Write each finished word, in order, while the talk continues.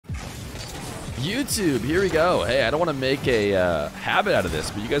YouTube, here we go. Hey, I don't want to make a habit out of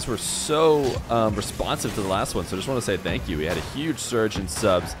this, but you guys were so responsive to the last one, so I just want to say thank you. We had a huge surge in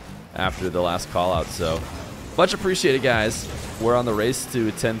subs after the last call out, so much appreciated, guys. We're on the race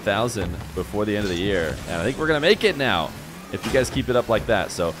to 10,000 before the end of the year, and I think we're going to make it now if you guys keep it up like that.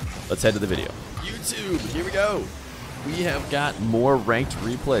 So let's head to the video. YouTube, here we go. We have got more ranked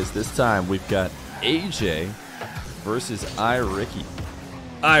replays. This time we've got Ayyjayy versus iRicky.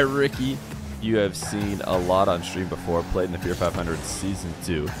 iRicky, you have seen a lot on stream before, played in the Feer 500 Season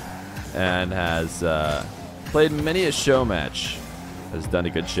 2, and has played many a show match. Has done a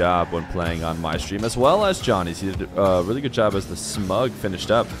good job when playing on my stream, as well as Johnny's. He did a really good job as the Smug finished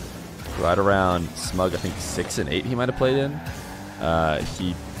up. Right around Smug, I think 6 and 8 he might have played in.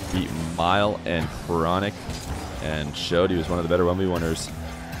 He beat Mile and Chronic and showed he was one of the better 1v1ers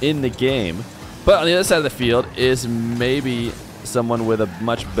in the game. But on the other side of the field is maybe someone with a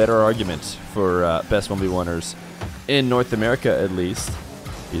much better argument for best 1v1ers in North America, at least.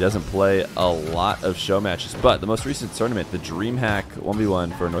 He doesn't play a lot of show matches, but the most recent tournament, the DreamHack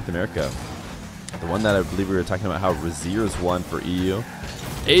 1v1 for North America, the one that I believe we were talking about how Razier's won for EU,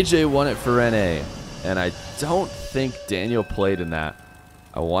 Ayyjayy won it for NA, and I don't think Daniel played in that.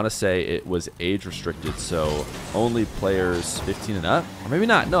 I want to say it was age restricted, so only players 15 and up, or maybe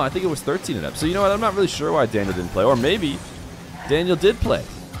not. No, I think it was 13 and up. So you know what? I'm not really sure why Daniel didn't play, or maybe Daniel did play,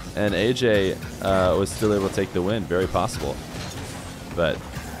 and Ayyjayy was still able to take the win. Very possible. But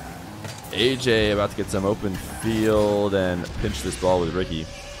Ayyjayy about to get some open field and pinch this ball with Ricky.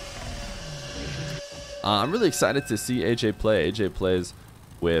 I'm really excited to see Ayyjayy play. Ayyjayy plays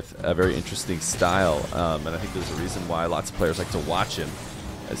with a very interesting style, and I think there's a reason why lots of players like to watch him,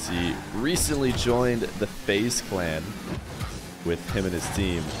 as he recently joined the FaZe clan with him and his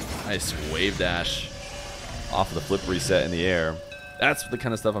team. Nice wave dash off of the flip reset in the air. That's the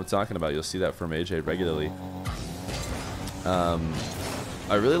kind of stuff I'm talking about. You'll see that from Ayyjayy regularly.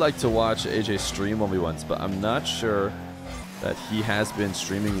 I really like to watch Ayyjayy stream 1v1s, but I'm not sure that he has been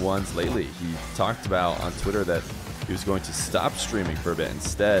streaming ones lately. He talked about on Twitter that he was going to stop streaming for a bit,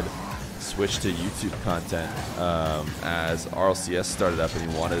 instead switch to YouTube content as RLCS started up, and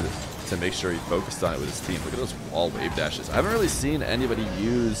he wanted to make sure he focused on it with his team. Look at those wall wave dashes. I haven't really seen anybody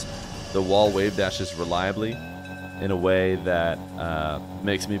use the wall wave dashes reliably in a way that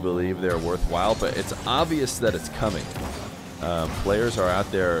makes me believe they're worthwhile, but it's obvious that it's coming. Players are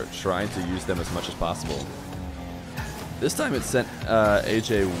out there trying to use them as much as possible. This time it sent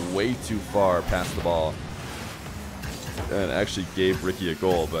Ayyjayy way too far past the ball and actually gave Ricky a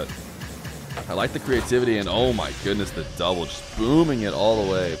goal, but I like the creativity, and oh my goodness, the double, just booming it all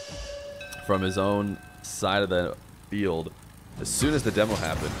the way from his own side of the field as soon as the demo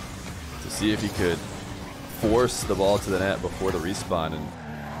happened, to see if he could force the ball to the net before the respawn, and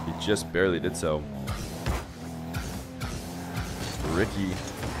he just barely did so. Ricky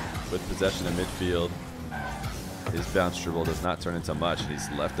with possession in midfield. His bounce dribble does not turn into much, and he's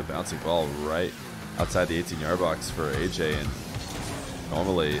left a bouncing ball right outside the 18-yard box for Ayyjayy, and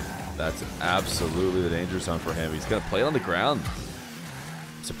normally that's absolutely the danger zone for him. He's going to play it on the ground.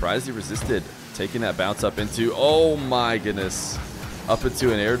 Surprised he resisted taking that bounce up into, oh my goodness, up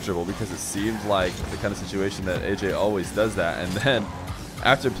into an air dribble, because it seemed like the kind of situation that Ayyjayy always does that. And then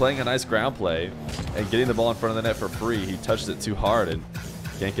after playing a nice ground play and getting the ball in front of the net for free, he touched it too hard and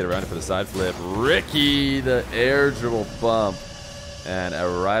can't get around it for the side flip. Ricky, the air dribble bump. And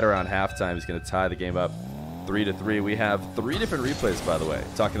right around halftime, he's going to tie the game up 3-3. We have 3 different replays, by the way,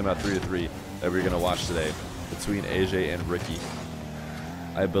 talking about 3-3 that we're going to watch today between Ayyjayy and Ricky.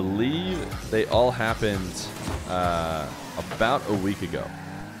 I believe they all happened about a week ago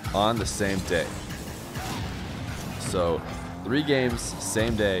on the same day. So 3 games,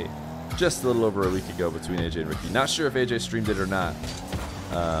 same day, just a little over a week ago between Ayyjayy and Ricky. Not sure if Ayyjayy streamed it or not,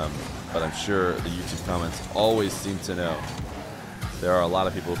 but I'm sure the YouTube comments always seem to know. There are a lot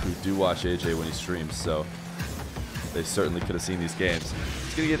of people who do watch Ayyjayy when he streams, so they certainly could have seen these games.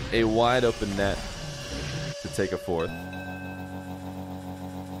 He's going to get a wide open net to take a fourth.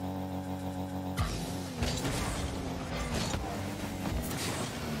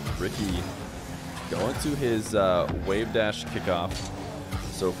 Ricky going to his wave dash kickoff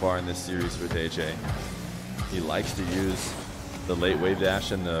so far in this series with Ayyjayy. He likes to use the late wave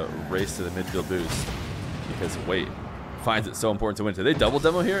dash and the race to the midfield boost, because wait, finds it so important to win. Did they double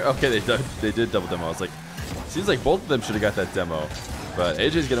demo here? Okay, they did double demo. I was like, seems like both of them should have got that demo. But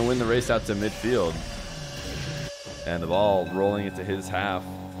Ayyjayy's going to win the race out to midfield, and the ball rolling into his half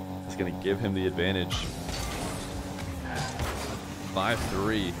is going to give him the advantage.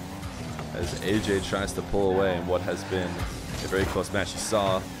 5-3 as Ayyjayy tries to pull away in what has been a very close match. You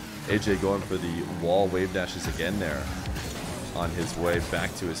saw Ayyjayy going for the wall wave dashes again there on his way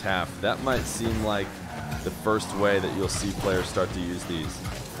back to his half. That might seem like the first way that you'll see players start to use these.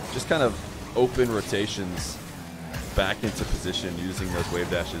 Just kind of open rotations back into position using those wave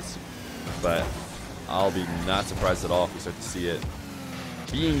dashes. But I'll be not surprised at all if we start to see it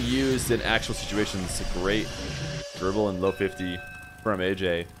being used in actual situations. A great dribble in low 50 from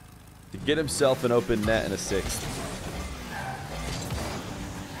Ayyjayy to get himself an open net in a sixth.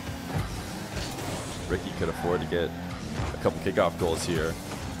 Ricky could afford to get a couple kickoff goals here,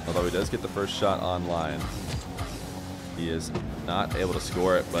 although he does get the first shot online. He is not able to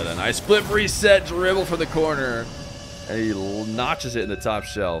score it, but a nice flip reset dribble from the corner, and he notches it in the top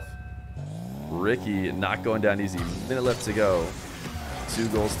shelf. Ricky not going down easy. Minute left to go. 2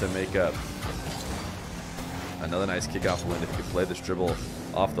 goals to make up. Another nice kickoff win. If he could play this dribble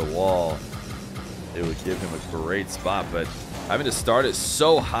off the wall, it would give him a great spot, but having to start it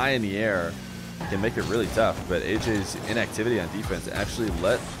so high in the air can make it really tough. But Ayyjayy's inactivity on defense actually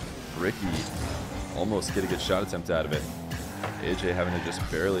let Ricky almost get a good shot attempt out of it. Ayyjayy having to just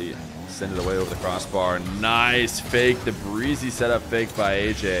barely send it away over the crossbar. Nice fake, the breezy setup fake by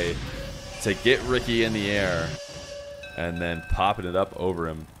Ayyjayy to get Ricky in the air and then popping it up over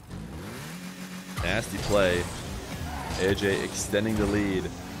him. Nasty play. Ayyjayy extending the lead.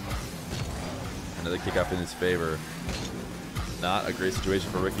 Another kickoff in his favor. Not a great situation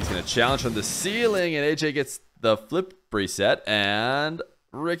for Ricky. He's going to challenge from the ceiling, and Ayyjayy gets the flip reset, and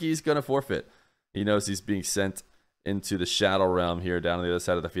Ricky's going to forfeit. He knows he's being sent into the shadow realm here down on the other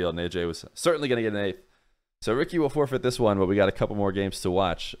side of the field, and Ayyjayy was certainly going to get an eighth. So Ricky will forfeit this one, but we got a couple more games to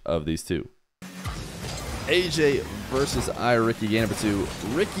watch of these two. Ayyjayy versus iRicky, game number 2.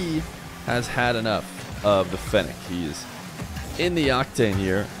 Ricky has had enough of the Fennec. He's in the octane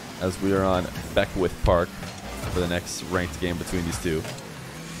here as we are on Beckwith Park for the next ranked game between these two.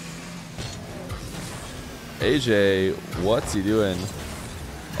 Ayyjayy, what's he doing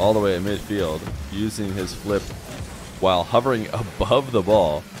all the way at midfield, using his flip while hovering above the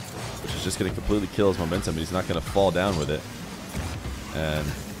ball, which is just going to completely kill his momentum. He's not going to fall down with it, and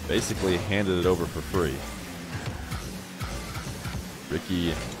basically handed it over for free.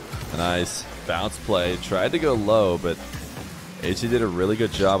 Ricky, a nice bounce play, tried to go low, but Ayyjayy did a really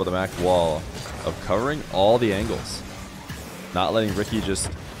good job with the Mac wall of covering all the angles, not letting Ricky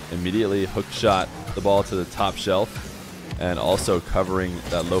just immediately hook shot the ball to the top shelf, and also covering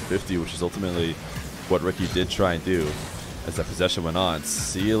that low 50, which is ultimately what Ricky did try and do as that possession went on.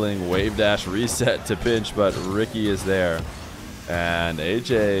 Ceiling, wave dash, reset to pinch, but Ricky is there. And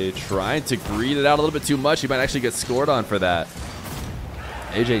Ayyjayy trying to greed it out a little bit too much. He might actually get scored on for that.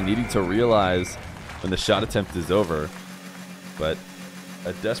 Ayyjayy needing to realize when the shot attempt is over, but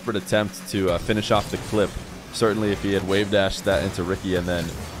a desperate attempt to finish off the clip. Certainly if he had wave dashed that into Ricky and then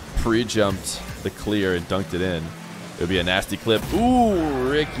pre-jumped the clear and dunked it in, it would be a nasty clip. Ooh,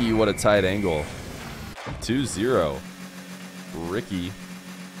 Ricky, what a tight angle. 2-0. Ricky,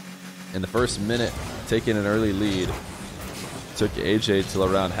 in the first minute, taking an early lead. Took Ayyjayy till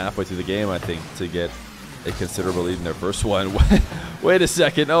around halfway through the game, I think, to get a considerable lead in their first one. Wait a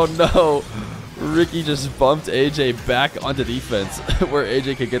second. Oh, no. Ricky just bumped Ayyjayy back onto defense where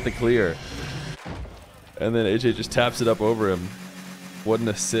Ayyjayy could get the clear. And then Ayyjayy just taps it up over him. What an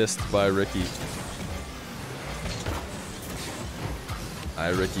assist by Ricky.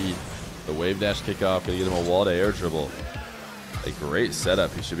 iRicky, the wave dash kickoff, gonna get him a wall to air dribble. A great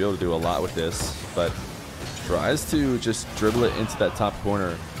setup. He should be able to do a lot with this, but tries to just dribble it into that top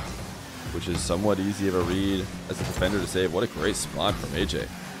corner, which is somewhat easy of a read as a defender to save. What a great spawn from Ayyjayy.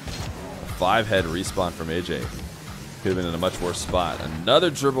 A 5-head respawn from Ayyjayy. Could have been in a much worse spot. Another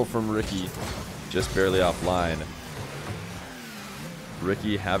dribble from Ricky, just barely offline.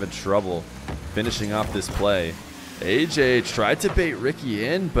 Ricky having trouble finishing off this play. Ayyjayy tried to bait Ricky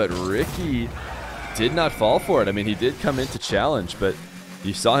in, but Ricky did not fall for it. I mean, he did come in to challenge, but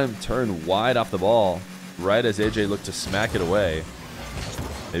you saw him turn wide off the ball right as Ayyjayy looked to smack it away.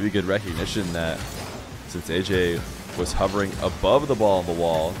 Maybe good recognition that since Ayyjayy was hovering above the ball on the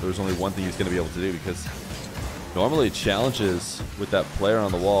wall, there was only one thing he was going to be able to do, because normally challenges with that player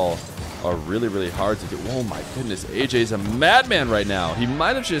on the wall are really, really hard to do. Oh my goodness, Ayyjayy's a madman right now. He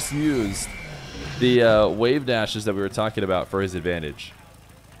might have just used the wave dashes that we were talking about for his advantage,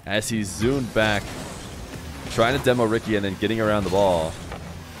 as he zoomed back, trying to demo Ricky and then getting around the ball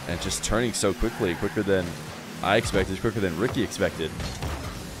and just turning so quickly, quicker than I expected, quicker than Ricky expected.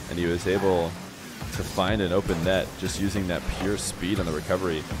 And he was able to find an open net just using that pure speed on the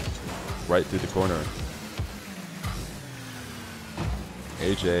recovery right through the corner.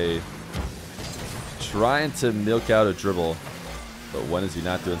 Ayyjayy trying to milk out a dribble But when is he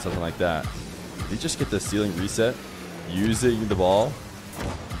not doing something like that? Did he just get the ceiling reset using the ball?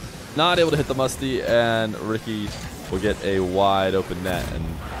 Not able to hit the musty, and Ricky will get a wide open net. And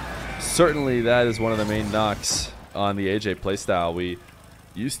certainly that is one of the main knocks on the Ayyjayy playstyle. We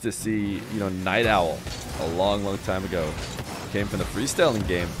used to see, you know, Night Owl a long, long time ago. Came from the freestyling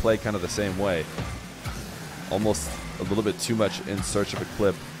game, play kind of the same way. Almost a little bit too much in search of a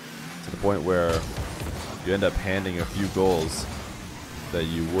clip to the point where you end up handing a few goals that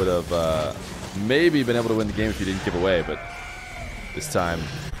you would have maybe been able to win the game if you didn't give away. But this time,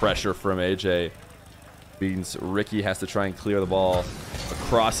 pressure from Ayyjayy means Ricky has to try and clear the ball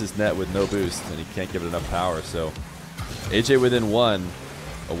across his net with no boost, and he can't give it enough power. So Ayyjayy within one,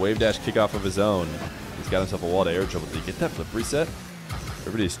 a wave dash kickoff of his own. He's got himself a wall to air dribble. Did he get that flip reset?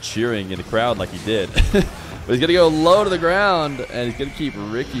 Everybody's cheering in the crowd like he did. But he's going to go low to the ground, and he's going to keep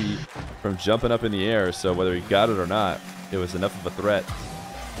Ricky from jumping up in the air. So whether he got it or not, it was enough of a threat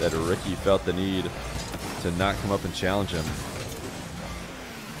that Ricky felt the need to not come up and challenge him.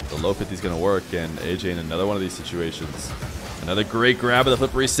 The low 50 is going to work, and Ayyjayy in another one of these situations. Another great grab of the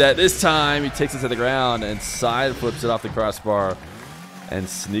flip reset. This time he takes it to the ground and side flips it off the crossbar and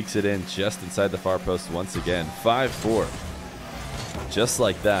sneaks it in just inside the far post once again. 5-4. Just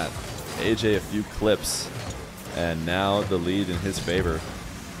like that. Ayyjayy a few clips, and now the lead in his favor.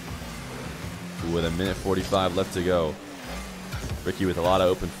 With a minute 45 left to go. Ricky with a lot of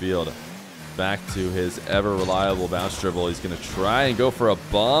open field. Back to his ever reliable bounce dribble. He's going to try and go for a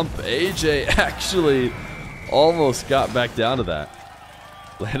bump. Ayyjayy actually almost got back down to that.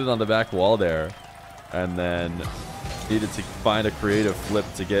 Landed on the back wall there, and then needed to find a creative flip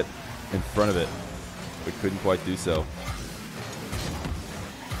to get in front of it, but couldn't quite do so.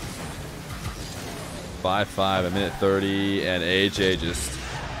 5-5, a minute 30, and Ayyjayy just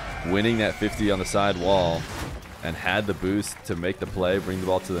winning that 50 on the side wall, and had the boost to make the play, bring the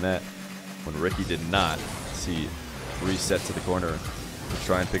ball to the net, when Ricky did not. See, reset to the corner to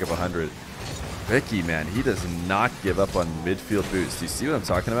try and pick up 100. Ricky, man, he does not give up on midfield boost. Do you see what I'm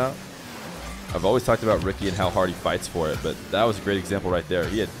talking about? I've always talked about Ricky and how hard he fights for it, but that was a great example right there.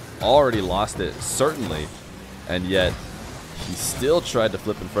 He had already lost it, certainly, and yet he still tried to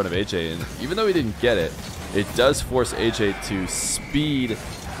flip in front of Ayyjayy, and even though he didn't get it, it does force Ayyjayy to speed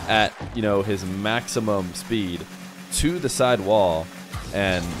at, you know, his maximum speed to the side wall,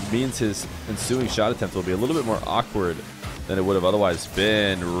 and means his ensuing shot attempt will be a little bit more awkward than it would have otherwise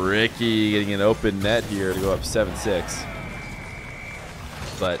been. Ricky getting an open net here to go up 7-6.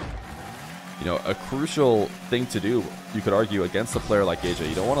 But, you know, a crucial thing to do, you could argue, against a player like Ayyjayy.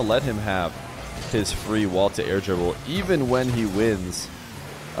 You don't want to let him have his free wall to air dribble, even when he wins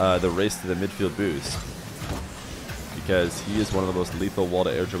the race to the midfield boost, because he is one of the most lethal wall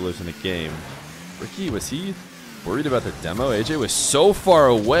to air dribblers in the game. Ricky, was he worried about the demo? Ayyjayy was so far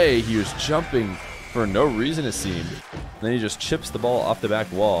away, he was jumping for no reason, it seemed. And then he just chips the ball off the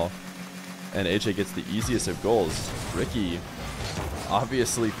back wall, and Ayyjayy gets the easiest of goals. Ricky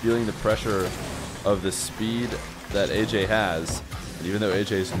obviously feeling the pressure of the speed that Ayyjayy has, and even though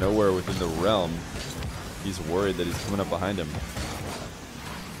Ayyjayy is nowhere within the realm, he's worried that he's coming up behind him.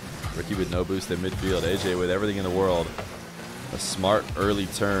 Ricky with no boost at midfield. Ayyjayy with everything in the world. A smart early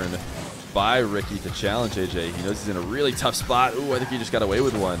turn by Ricky to challenge Ayyjayy. He knows he's in a really tough spot. Ooh, I think he just got away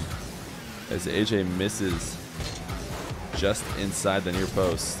with one, as Ayyjayy misses just inside the near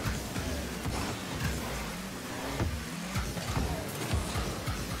post.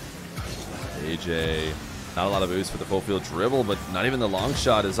 Ayyjayy, not a lot of boost for the full field dribble, but not even the long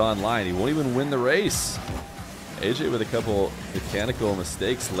shot is online. He won't even win the race. Ayyjayy with a couple mechanical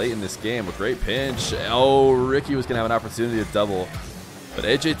mistakes late in this game. A great pinch. Oh, Ricky was going to have an opportunity to double, but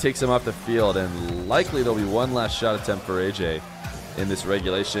Ayyjayy takes him off the field, and likely there'll be one last shot attempt for Ayyjayy in this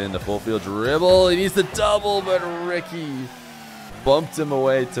regulation. The full field dribble. He needs the double, but Ricky bumped him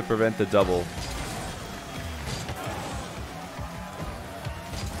away to prevent the double.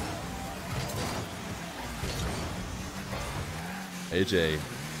 Ayyjayy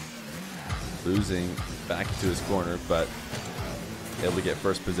losing back to his corner, but able to get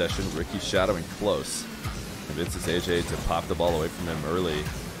first possession. Ricky shadowing close. Convinces Ayyjayy to pop the ball away from him early.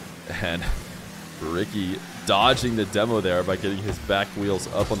 And Ricky dodging the demo there by getting his back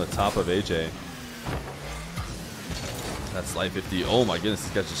wheels up on the top of Ayyjayy. That slide 50. Oh my goodness,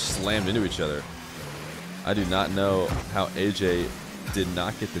 these guys just slammed into each other. I do not know how Ayyjayy did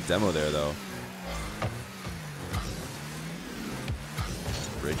not get the demo there, though.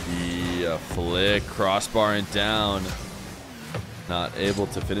 Ricky, a flick, crossbar and down. Not able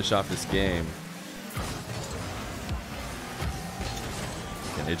to finish off this game.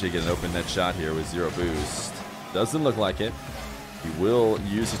 Can Ayyjayy get an open net shot here with zero boost? Doesn't look like it. He will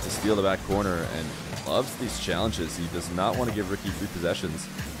use it to steal the back corner and loves these challenges. He does not want to give Ricky free possessions.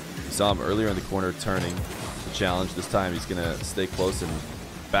 You saw him earlier in the corner turning the challenge. This time he's going to stay close and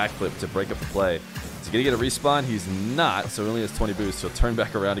backflip to break up the play. Is he going to get a respawn? He's not, so he only has 20 boosts. He'll turn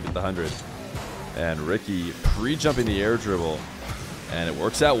back around to get the 100. And Ricky pre-jumping the air dribble, and it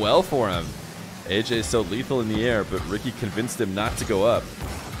works out well for him. AJ is so lethal in the air, but Ricky convinced him not to go up.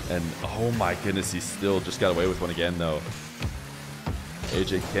 And oh my goodness, he still just got away with one again, though.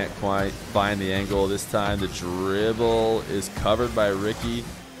 AJ can't quite find the angle this time. The dribble is covered by Ricky,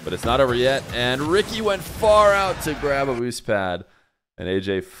 but it's not over yet. And Ricky went far out to grab a boost pad. And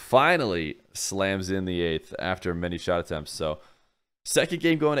AJ finally slams in the 8th after many shot attempts. So second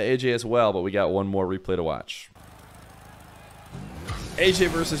game going to AJ as well, but we got one more replay to watch. AJ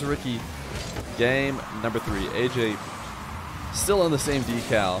versus Ricky, game number 3. AJ still on the same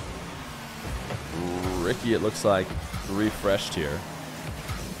decal. Ricky, it looks like, refreshed here.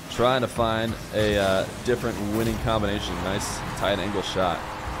 Trying to find a different winning combination. Nice tight angle shot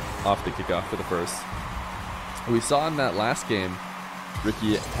off the kickoff for the first. We saw in that last game,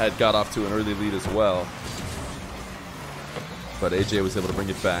 Ricky had got off to an early lead as well, but AJ was able to bring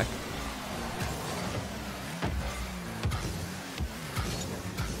it back.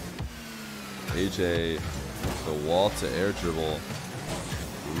 AJ, the wall to air dribble,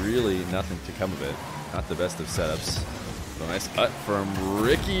 really nothing to come of it. Not the best of setups. So nice cut from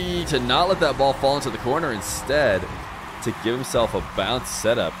Ricky to not let that ball fall into the corner, instead to give himself a bounce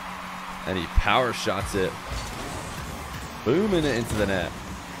setup, and he power shots it, booming it into the net.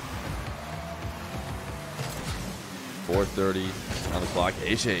 4:30 on the clock.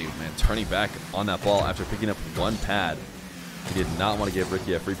 AJ, man, turning back on that ball after picking up one pad. He did not want to give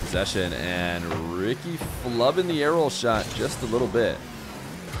Ricky a free possession, and Ricky flubbing the air roll shot just a little bit.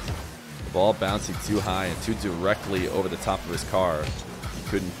 The ball bouncing too high and too directly over the top of his car. He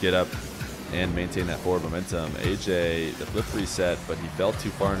couldn't get up and maintain that forward momentum. AJ, the flip reset, but he fell too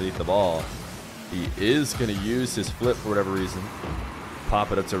far underneath the ball. He is going to use his flip for whatever reason.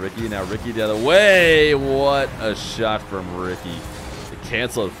 Pop it up to Ricky. Now Ricky the other way. What a shot from Ricky. The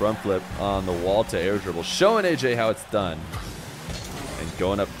canceled front flip on the wall to air dribble, showing AJ how it's done. And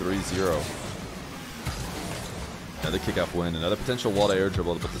going up 3-0. Another kickoff win. Another potential wall to air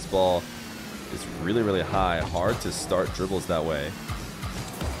dribble, but this ball is really, really high. Hard to start dribbles that way.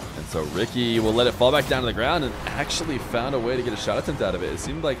 And so Ricky will let it fall back down to the ground and actually found a way to get a shot attempt out of it. It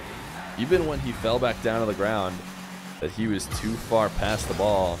seemed like even when he fell back down to the ground, that he was too far past the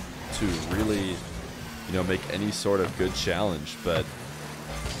ball to really, you know, make any sort of good challenge. But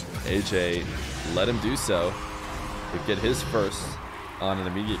AJ let him do so. Would get his first on an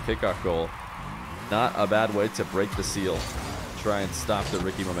immediate kickoff goal. Not a bad way to break the seal. Try and stop the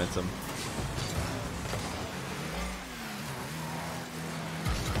Ricky momentum.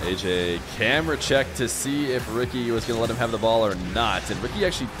 AJ camera check to see if Ricky was going to let him have the ball or not. And Ricky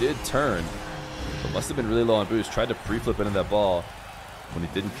actually did turn, but must have been really low on boost. Tried to pre-flip into that ball. When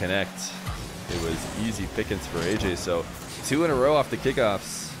he didn't connect, it was easy pickings for AJ. So 2 in a row off the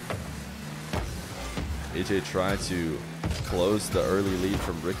kickoffs. AJ tried to close the early lead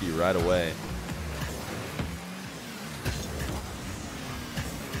from Ricky right away.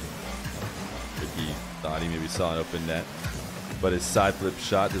 Ricky thought he maybe saw an open net, but his side flip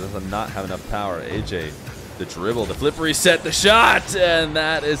shot does not have enough power. AJ, the dribble, the flip reset, the shot, and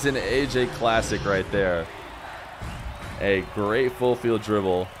that is an AJ classic right there. A great full field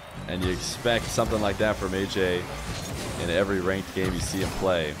dribble, and you expect something like that from AJ in every ranked game you see him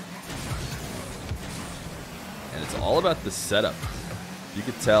play. And it's all about the setup. You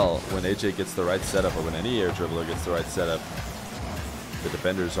could tell when AJ gets the right setup, or when any air dribbler gets the right setup, the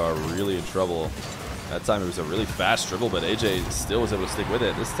defenders are really in trouble. That time it was a really fast dribble, but AJ still was able to stick with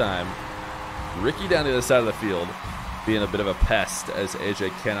it. This time, Ricky down the other side of the field, being a bit of a pest as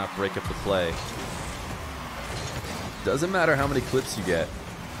AJ cannot break up the play. Doesn't matter how many clips you get.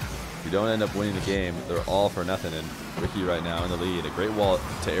 If you don't end up winning the game, they're all for nothing. And Ricky right now in the lead. A great wall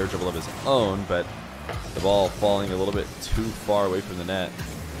to air dribble of his own, but the ball falling a little bit too far away from the net.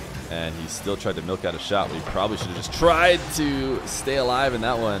 And he still tried to milk out a shot, but he probably should have just tried to stay alive in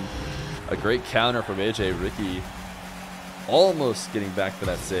that one. A great counter from AJ. Ricky almost getting back for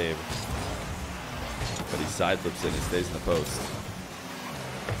that save, but he side flips it and stays in the post.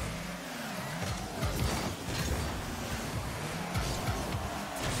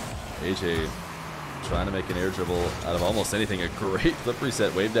 AJ trying to make an air dribble out of almost anything. A great flip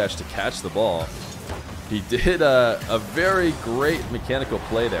reset wave dash to catch the ball. He did a very great mechanical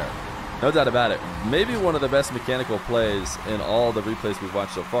play there. No doubt about it. Maybe one of the best mechanical plays in all the replays we've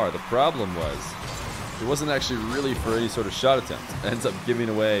watched so far. The problem was It wasn't actually really for any sort of shot attempt. Ends up giving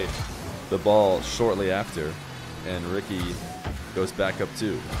away the ball shortly after, and Ricky goes back up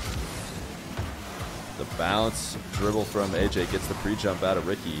 2. The bounce dribble from Ayyjayy gets the pre-jump out of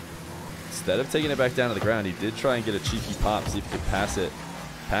Ricky. Instead of taking it back down to the ground, he did try and get a cheeky pop, see if he could pass it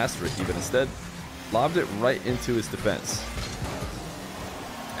past Ricky, but instead lobbed it right into his defense.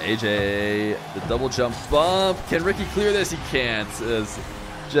 Ayyjayy, the double jump bump. Can Ricky clear this? He can't. It's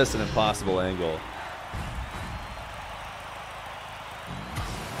just an impossible angle.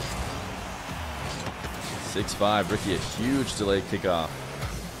 (6-5). Ricky, a huge delayed kickoff.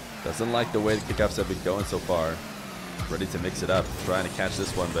 Doesn't like the way the kickoffs have been going so far. Ready to mix it up, trying to catch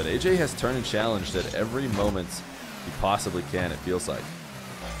this one, but Ayyjayy has turned and challenged at every moment he possibly can, it feels like.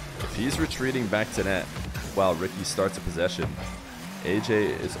 If he's retreating back to net while Ricky starts a possession,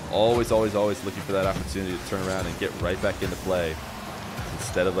 Ayyjayy is always looking for that opportunity to turn around and get right back into play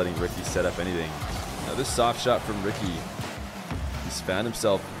instead of letting Ricky set up anything. Now this soft shot from Ricky, he's found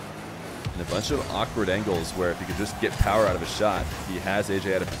himself in a bunch of awkward angles where if he could just get power out of his shot, he has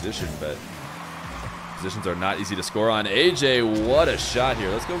Ayyjayy out of position, but positions are not easy to score on. Ayyjayy, what a shot here.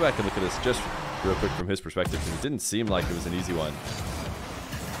 Let's go back and look at this just real quick from his perspective, because it didn't seem like it was an easy one.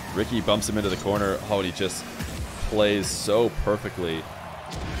 Ricky bumps him into the corner. Oh, and he just plays so perfectly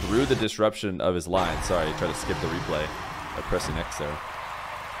through the disruption of his line. Sorry, I tried to skip the replay by pressing X there.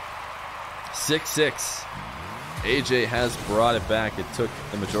 6-6. Ayyjayy has brought it back. It took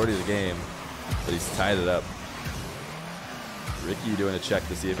the majority of the game, but he's tied it up. Ricky doing a check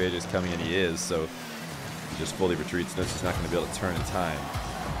to see if Ayyjayy's coming, and he is, so he just fully retreats. Knows he's not going to be able to turn in time.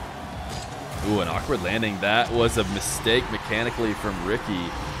 Ooh, an awkward landing. That was a mistake mechanically from Ricky.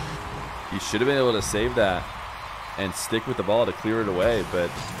 He should have been able to save that and stick with the ball to clear it away, but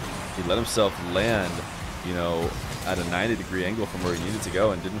he let himself land, you know, at a 90-degree angle from where he needed to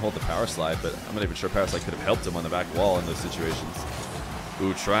go and didn't hold the power slide, but I'm not even sure power slide could have helped him on the back wall in those situations.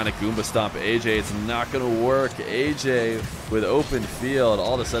 Ooh, trying to Goomba stomp Ayyjayy. It's not going to work. Ayyjayy with open field.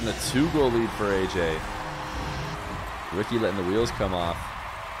 All of a sudden a 2-goal lead for Ayyjayy. Ricky letting the wheels come off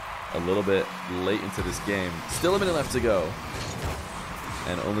a little bit late into this game. Still a minute left to go.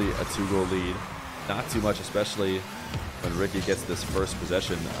 And only a 2-goal lead. Not too much, especially when Ricky gets this first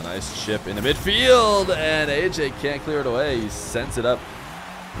possession. A nice chip into midfield, and Ayyjayy can't clear it away. He sends it up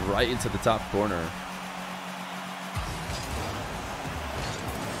right into the top corner.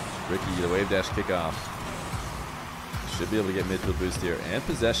 Ricky, the wave dash kickoff. Should be able to get midfield boost here and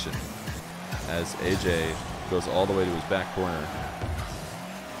possession as Ayyjayy goes all the way to his back corner.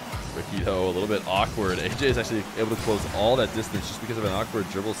 Ricky, though, a little bit awkward. Ayyjayy is actually able to close all that distance just because of an awkward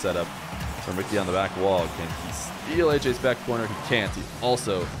dribble setup from Ricky on the back wall. Can he steal Ayyjayy's back corner? He can't. He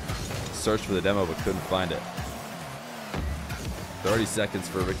also searched for the demo but couldn't find it. 30 seconds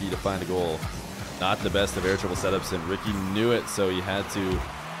for Ricky to find a goal. Not the best of air dribble setups, and Ricky knew it, so he had to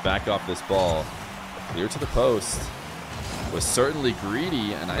back off this ball. Clear to the post. Was certainly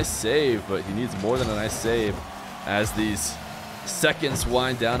greedy. A nice save, but he needs more than a nice save as these seconds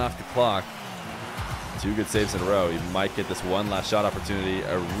wind down off the clock. 2 good saves in a row. He might get this one last shot opportunity.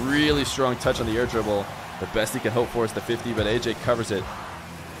 A really strong touch on the air dribble. The best he can hope for is the 50, but Ayyjayy covers it.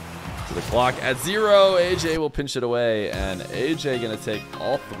 To the clock at 0. Ayyjayy will pinch it away, and Ayyjayy going to take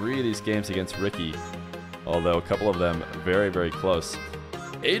all 3 of these games against Ricky, although a couple of them very, very close.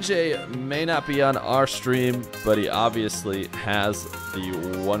 Ayyjayy may not be on our stream, but he obviously has the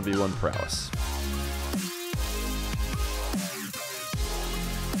 1v1 prowess.